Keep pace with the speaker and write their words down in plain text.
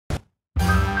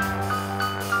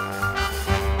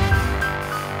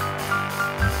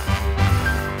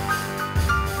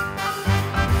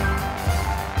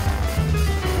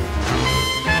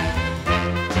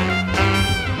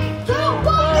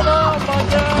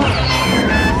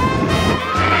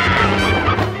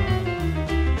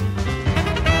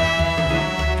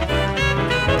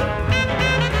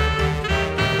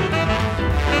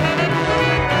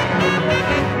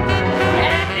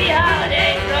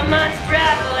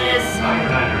Alice!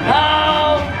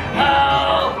 Ho! Ho!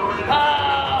 Ho!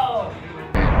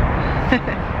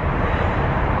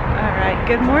 Alright,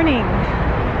 good morning.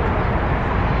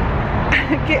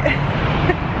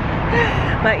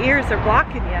 My ears are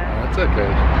blocking you. That's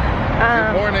okay.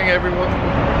 Good morning, everyone.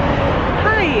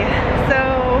 Hi. So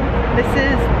this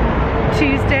is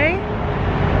Tuesday,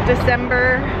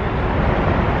 December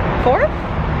 4th?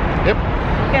 Yep.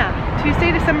 Yeah,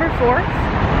 Tuesday, December 4th.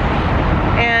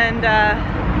 And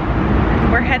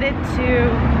we're headed to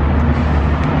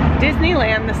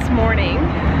Disneyland this morning.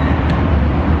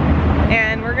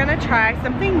 And we're gonna try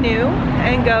something new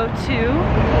and go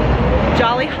to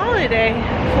Jolly Holiday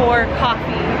for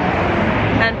coffee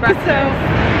and breakfast. So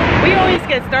we always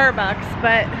get Starbucks,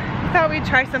 but I thought we'd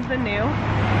try something new.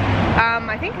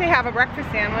 I think they have a breakfast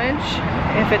sandwich.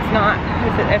 If it's not,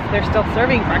 if they're still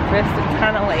serving breakfast, it's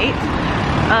kind of late.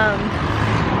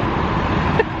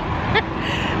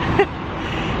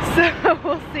 So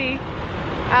we'll see.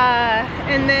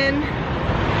 And then,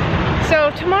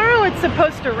 so tomorrow it's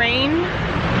supposed to rain.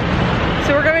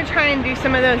 So we're gonna try and do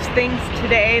some of those things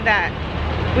today that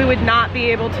we would not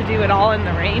be able to do at all in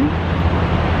the rain.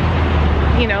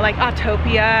 You know, like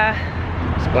Autopia.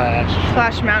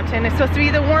 Splash Mountain. It's supposed to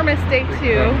be the warmest day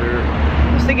too.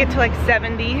 Supposed to get to like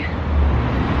 70.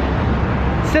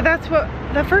 So that's what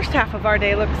the first half of our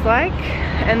day looks like.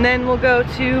 And then we'll go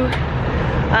to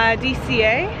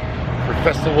DCA. For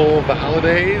Festival of the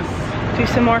Holidays. Do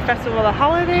some more Festival of the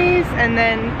Holidays, and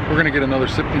then we're gonna get another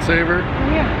Sip and Savor.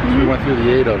 Yeah. So we went through the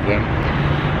 8 of them.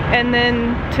 And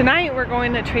then tonight we're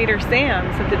going to Trader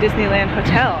Sam's at the Disneyland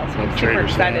Hotel. So I'm super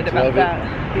excited about that.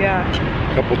 Yeah.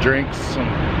 A couple drinks, some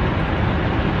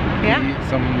eat,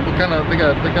 some they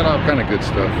got all kind of good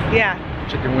stuff. Yeah.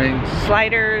 Chicken wings,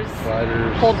 sliders,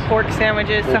 pulled pork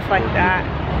sandwiches, stuff like that.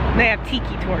 And they have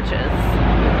tiki torches.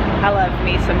 I love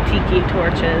me some tiki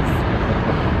torches.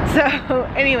 So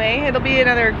anyway, it'll be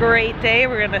another great day.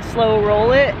 We're gonna slow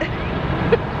roll it.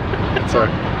 That's our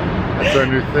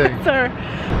new thing. That's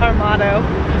our motto.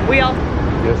 We all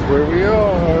guess where we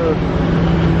are.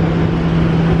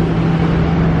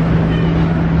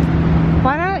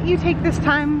 Why don't you take this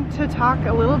time to talk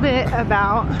a little bit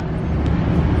about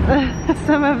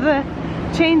some of the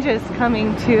changes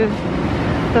coming to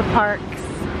the parks.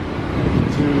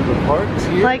 To the parks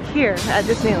here? Like here at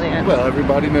Disneyland. Well,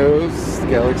 everybody knows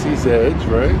Galaxy's Edge,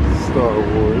 right? Star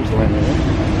Wars land.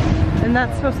 And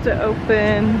that's supposed to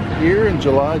open here in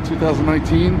July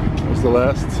 2019. Was the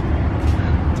last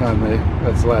time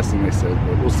that's the last thing they said,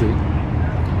 but we'll see.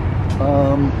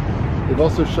 They've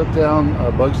also shut down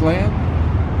Bugs Land.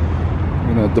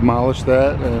 We're gonna demolish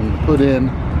that and put in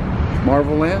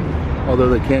Marvel Land, although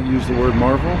they can't use the word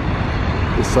Marvel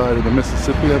this side of the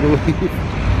Mississippi, I believe.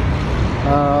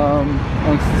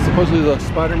 Supposedly the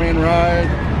Spider-Man ride,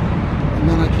 and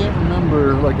then I can't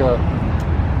remember, like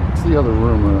what's the other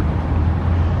rumor?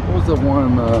 What was the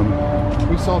one,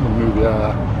 we saw the movie,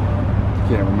 I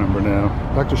can't remember now.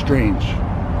 Doctor Strange,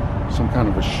 some kind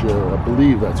of a show, I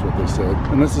believe that's what they said.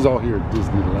 And this is all here at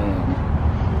Disneyland.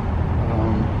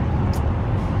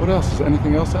 What else?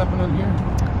 Anything else happening here?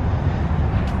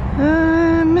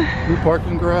 New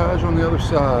parking garage on the other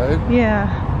side. Yeah.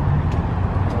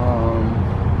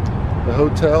 The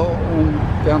hotel in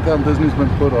downtown Disney's been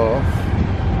put off.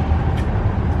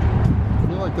 I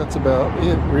feel like that's about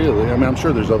it, really. I mean, I'm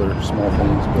sure there's other small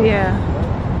things. But yeah.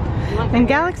 And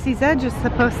Galaxy's Edge is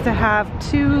supposed to have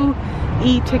 2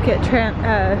 e-ticket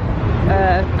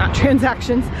not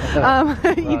transactions,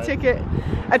 e-ticket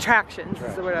attractions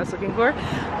is the word I was looking for.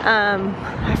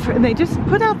 They just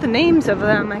put out the names of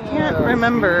them. I can't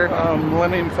remember.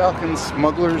 Millennium Falcon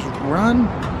Smuggler's Run?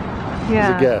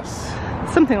 Yeah. Is a guess.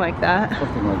 Something like that.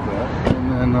 Something like that.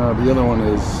 And then the other one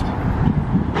is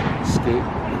Escape.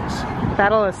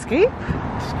 Battle Escape?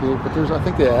 Escape, but I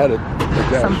think they added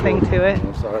something to it.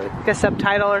 Oh, sorry. Like a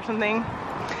subtitle or something.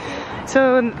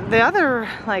 So the other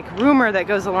rumor that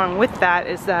goes along with that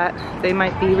is that they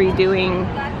might be redoing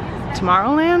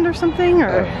Tomorrowland or something,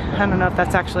 or I don't know if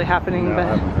that's actually happening, no, but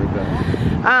I haven't heard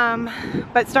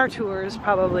that. But Star Tours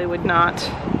probably would not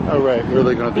where are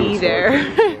they gonna be there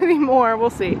anymore. We'll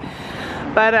see.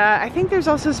 But I think there's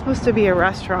also supposed to be a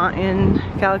restaurant in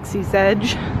Galaxy's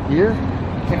Edge. Here?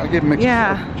 I get mixed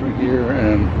up between here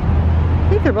and... I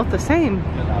think they're both the same.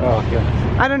 Oh, okay.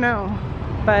 I don't know.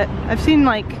 But I've seen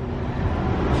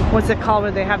what's it called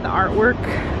where they have the artwork?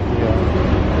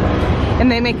 Yeah. And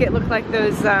they make it look like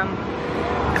those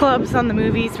clubs on the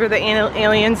movies where the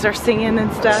aliens are singing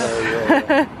and stuff.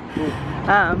 Cool.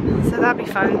 So that'd be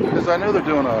fun. Because I know they're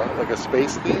doing a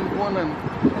space themed one and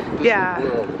Disney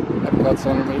World. Epcot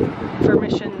Center maybe? For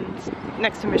Mission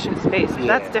next to Mission Space. But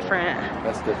Yeah. that's different.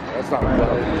 That's different. That's not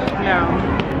reality. No.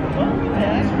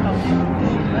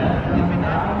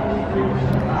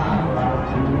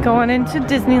 Going into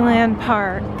Disneyland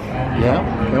Park. Yeah,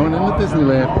 going into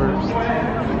Disneyland first.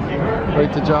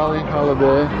 Right to Jolly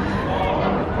Holiday.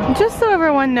 Just so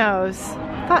everyone knows,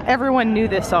 I thought everyone knew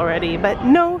this already, but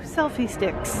no selfie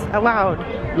sticks allowed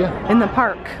Yeah. in the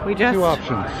park. We just 2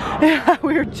 options. Yeah,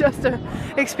 we were just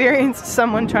experienced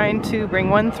someone trying to bring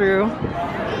one through.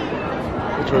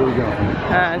 Which way are we going?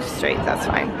 Just straight, that's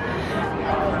fine.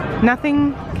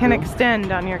 Nothing can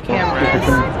extend on your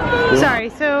cameras. Sorry,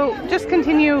 so just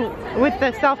continue with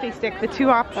the selfie stick. The 2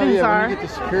 options yeah, are... when you get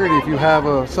to security, if you have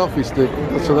a selfie stick,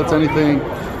 so that's anything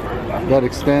that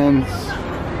extends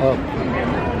up.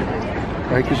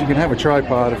 Right, because you can have a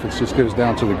tripod if it just goes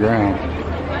down to the ground.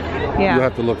 Yeah. You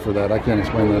have to look for that. I can't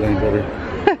explain that any better.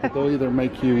 But they'll either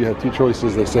make you have 2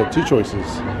 choices. They said 2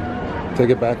 choices. Take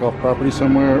it back off property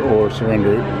somewhere or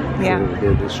surrender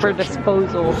it For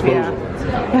disposal. Yeah.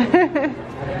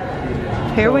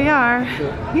 Here we are.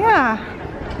 Yeah.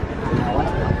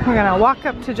 We're gonna walk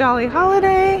up to Jolly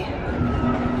Holiday.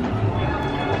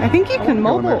 I think you can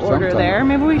mobile order there.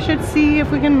 Maybe we should see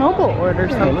if we can mobile order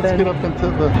something. Let's get up into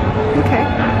the... Okay.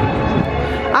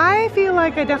 I feel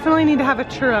like I definitely need to have a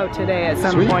churro today at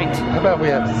some point. How about we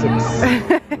have 6?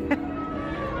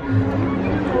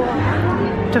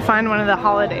 To find one of the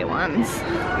holiday ones.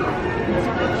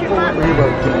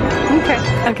 Okay.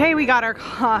 Okay, we got our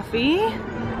coffee.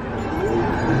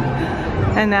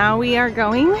 And now we are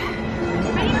going.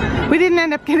 We didn't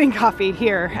end up getting coffee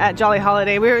here at Jolly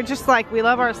Holiday. We were just like, we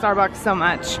love our Starbucks so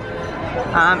much.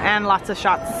 And lots of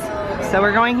shots. So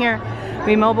we're going here.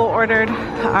 We mobile ordered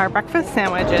our breakfast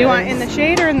sandwiches. Do you want it in the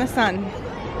shade or in the sun?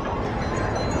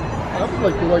 I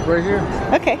would like right here.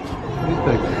 Okay. What do you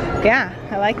think? Yeah,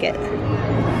 I like it.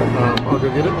 I'll go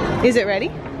get it. Is it ready?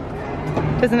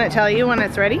 Doesn't it tell you when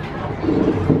it's ready?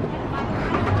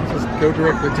 Just go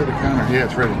directly to the counter. Yeah,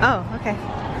 it's ready. Oh, okay.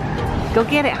 Go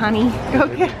get it, honey. Go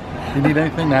get it. You need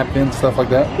anything? Napkins, stuff like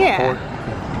that? Yeah.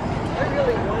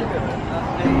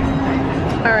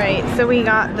 Alright, so we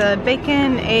got the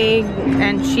bacon, egg,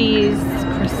 and cheese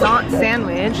croissant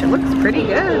sandwich. It looks pretty good.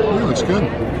 Yeah, it looks good.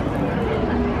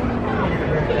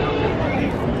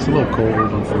 It's a little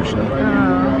cold, unfortunately.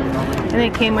 And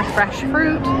it came with fresh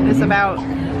fruit. It's about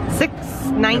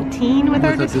 $6.19 with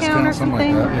our discount or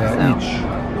something. Like that. Yeah, so, each.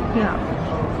 Yeah.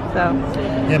 So.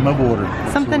 Yeah, mobile order.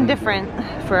 Something different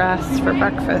for us for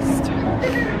breakfast.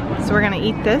 So we're gonna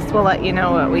eat this. We'll let you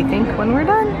know what we think when we're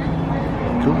done.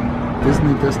 Cool.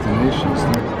 Disney destinations.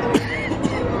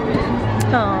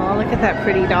 Oh, look at that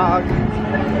pretty dog.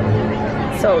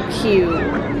 So cute.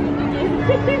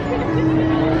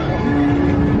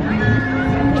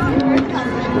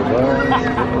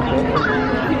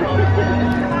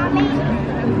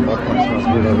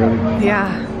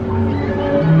 Yeah.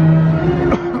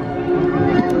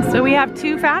 So we have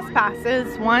 2 fast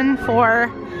passes, one for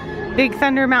Big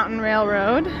Thunder Mountain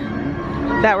Railroad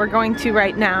that we're going to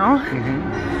right now,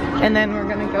 and then we're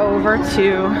gonna go over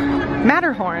to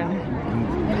Matterhorn.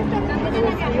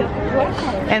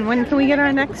 And when can we get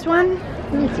our next one?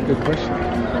 That's a good question.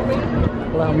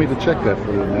 Allow me to check that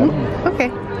for you, madam.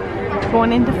 Okay.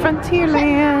 Going into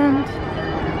Frontierland.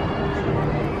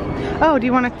 Oh, do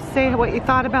you want to say what you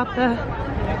thought about the...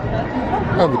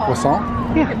 Oh, the croissant?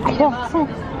 Yeah, croissant.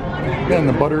 Yeah, and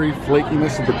the buttery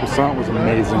flakiness of the croissant was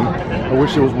amazing. I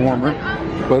wish it was warmer,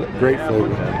 but great flavor.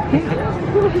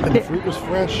 Yeah. And the fruit was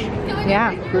fresh.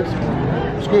 Yeah. Crisp.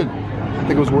 It was good. I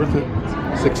think it was worth it.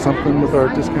 6 something with our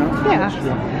discount. Yeah.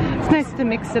 It's nice to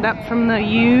mix it up from the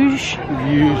huge.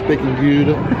 Bacon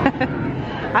Gouda.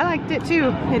 I liked it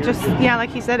too. It just, yeah,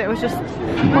 like you said, it was just,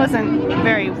 wasn't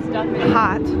very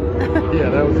hot. Yeah,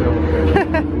 that was the only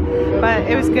thing. But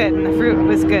it was good, and the fruit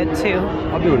was good too.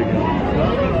 I'll do it again.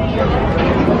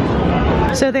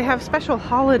 So they have special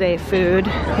holiday food.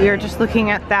 We are just looking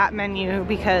at that menu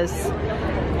because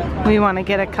we want to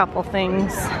get a couple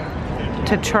things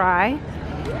to try.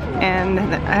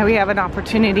 And we have an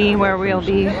opportunity where we'll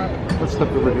be Let's step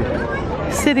over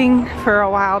here. sitting for a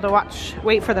while to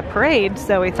wait for the parade,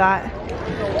 so we thought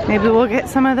maybe we'll get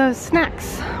some of those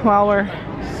snacks while we're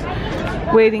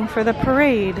waiting for the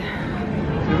parade. See,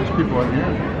 there's people in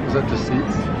here. Is that just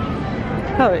seats?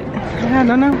 Oh, I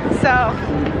don't know. So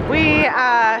we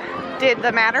did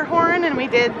the Matterhorn, and we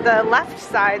did the left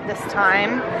side this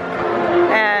time,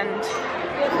 and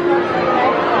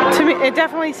to me it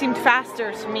definitely seemed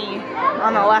faster to me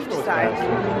on the left side.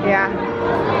 Yeah,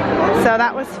 so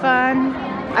that was fun.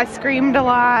 I screamed a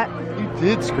lot. You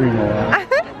did scream a lot.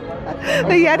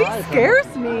 The Yeti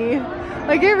scares me.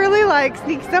 Like it really like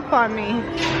sneaks up on me.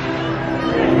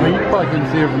 Well, you probably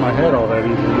couldn't see over my head all that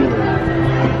easily either.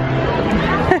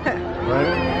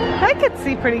 Right? I could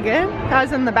see pretty good. I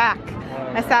was in the back.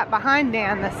 I sat behind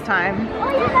Dan this time.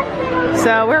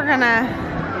 So we're gonna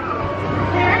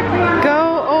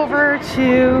go over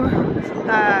to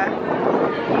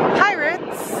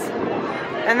Pirates,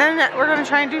 and then we're gonna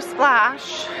try and do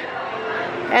Splash,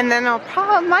 and then it'll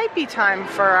probably might be time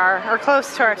for our, or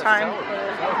close to our time,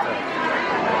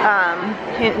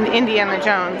 in Indiana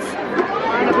Jones.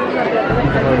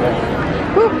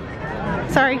 Whew.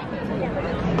 Sorry.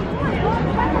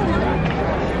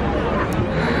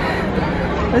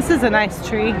 This is a nice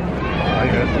tree. I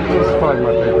guess this is probably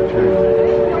my favorite tree.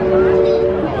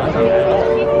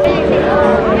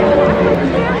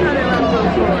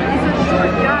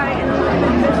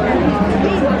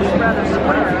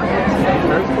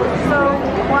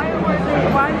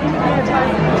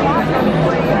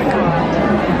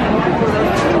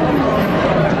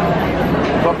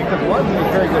 Well, because one is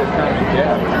very good at trying to get.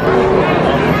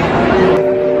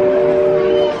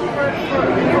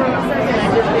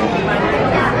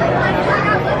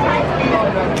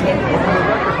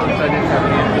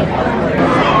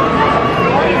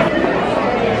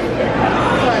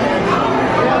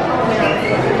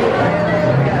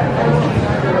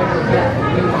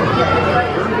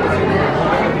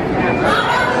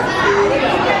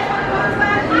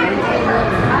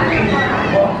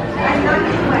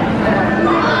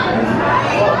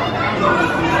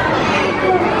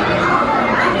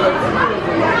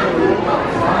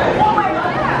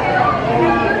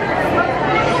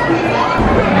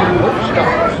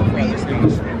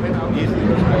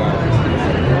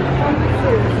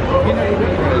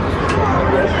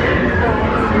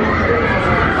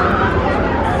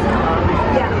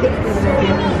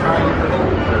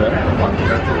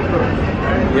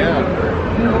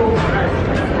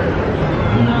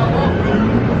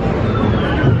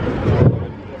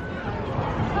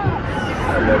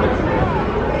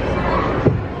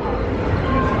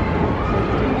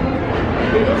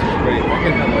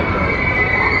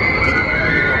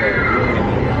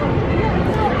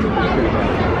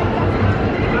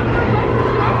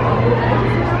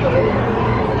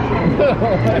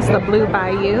 It's the Blue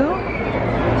Bayou.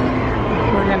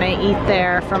 We're gonna eat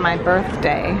there for my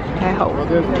birthday, I hope. Well,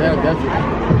 there's that's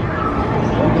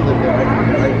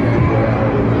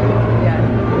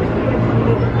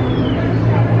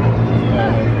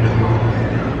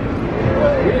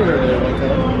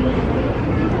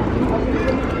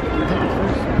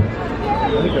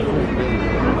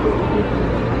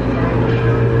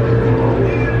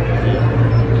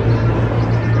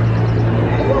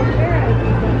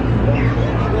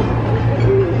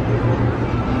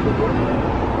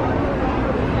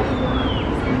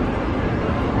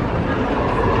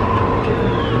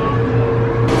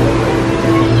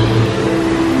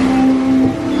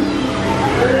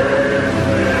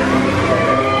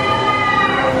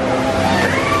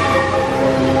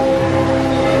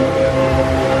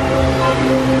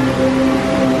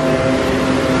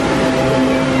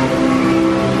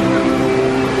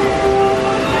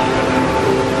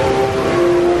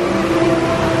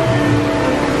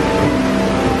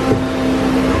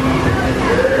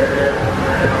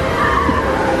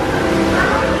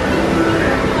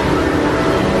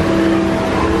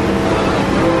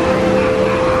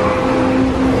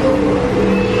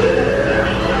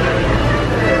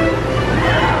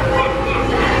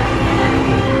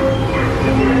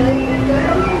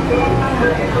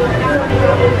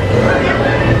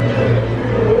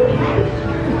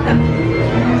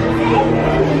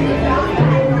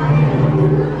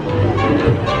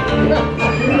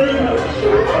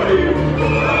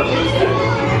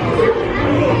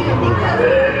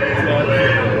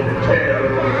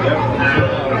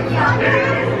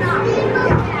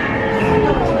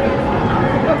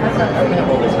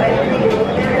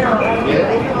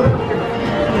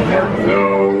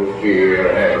No fear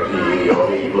have ye of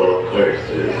evil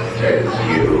curses, says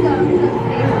you.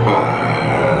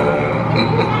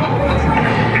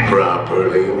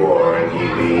 Properly warn ye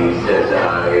be, says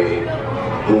I.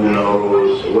 Who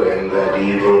knows when that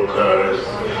evil curse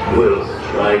will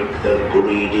strike the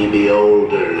greedy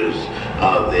beholders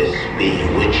of this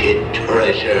bewitched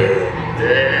treasure.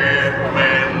 Dead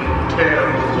men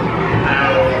tell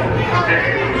how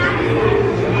tales.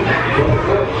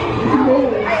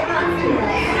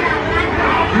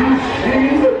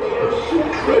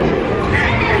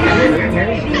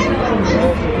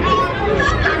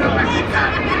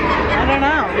 I don't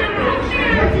know.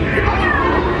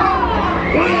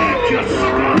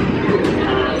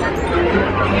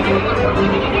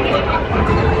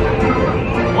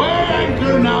 When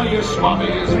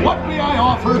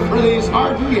families,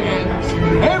 RTNs,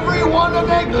 everyone of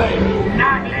Eggland.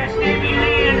 Not less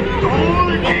Disneyland,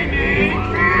 old Disney.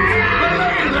 Hey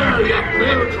there, you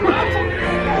little twat.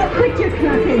 Quit your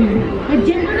clucking. The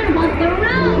gentleman wants the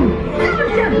room.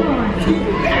 What's your boy?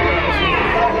 Hey,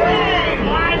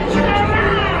 what's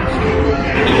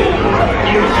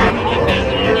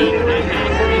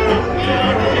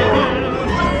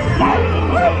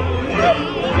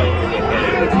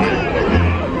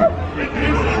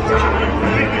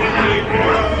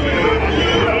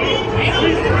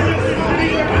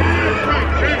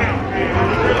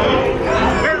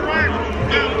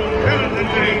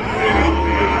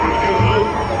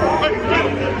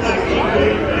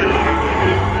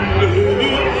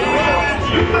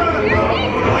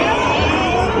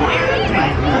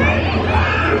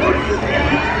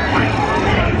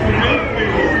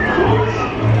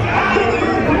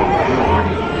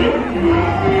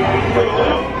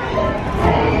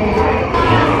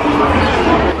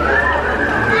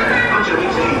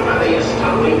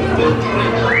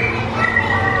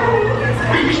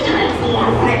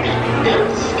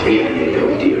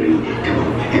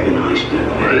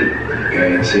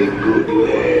That's a good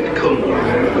lad. Come on.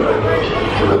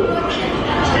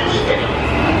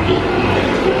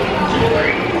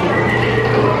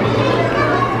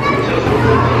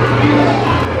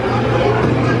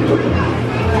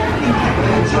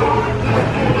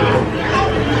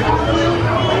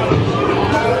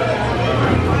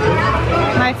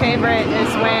 My favorite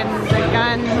is when the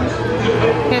gun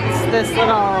hits this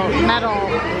little metal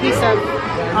piece of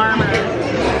armor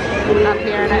up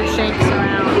here and it shakes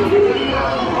around.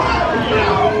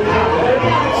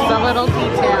 Just a little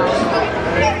detail.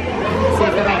 Let's see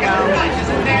if it'll go.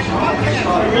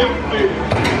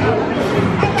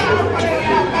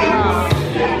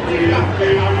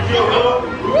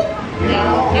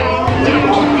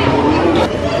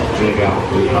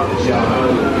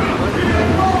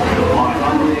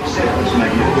 Acceptance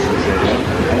magnificence there,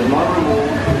 and my reward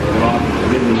that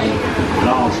I've given you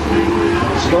last week,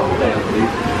 scroll down to you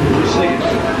see it.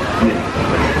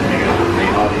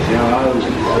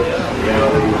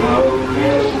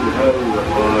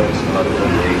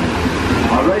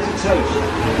 I raise a toast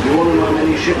to one of my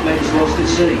many shipmates lost at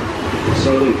sea.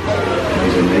 Salute,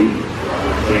 these are me.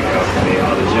 Drink up to me,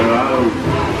 Others your own.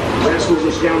 Rascals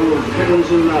and scoundrels, villains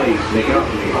and knaves, drink up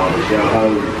to me, Others your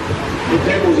own. The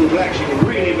devils and black sheep and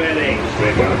really bad eggs.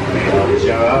 Drink up, me, Others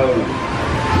your own.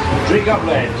 Drink up,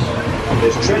 lads.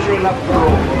 There's treasure enough for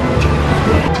all.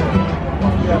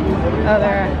 Oh,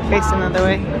 they're facing the other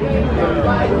way.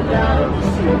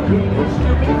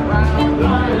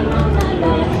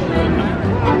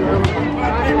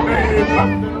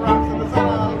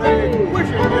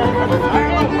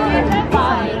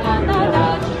 Flying on the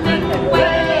Dutchman,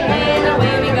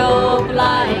 away we go,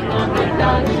 flying on the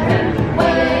Dutchman,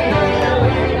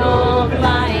 away we go,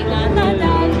 flying on the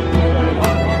Dutchman.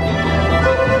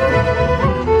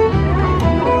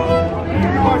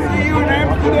 I see you in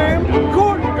Amsterdam,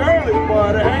 court early,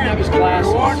 but Have his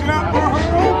glasses. watching out for her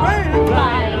old man.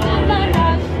 Flying on the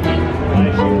Dutchman.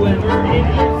 Like you ever in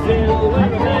your fill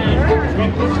with a man,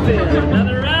 drink his fill.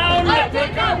 Another round. I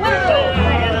think I will.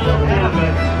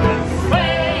 Way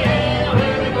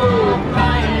away we go,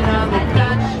 flying on the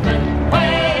Dutchman.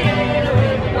 Way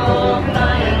away we go,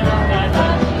 flying on the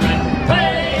Dutchman. Way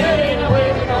away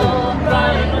we go,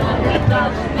 flying on the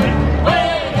Dutchman. Way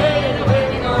away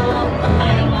we go,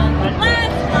 flying on the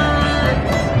Dutchman.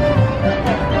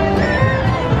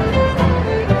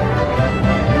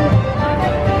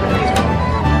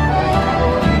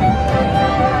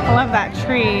 I love that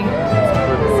tree.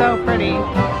 So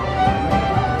pretty.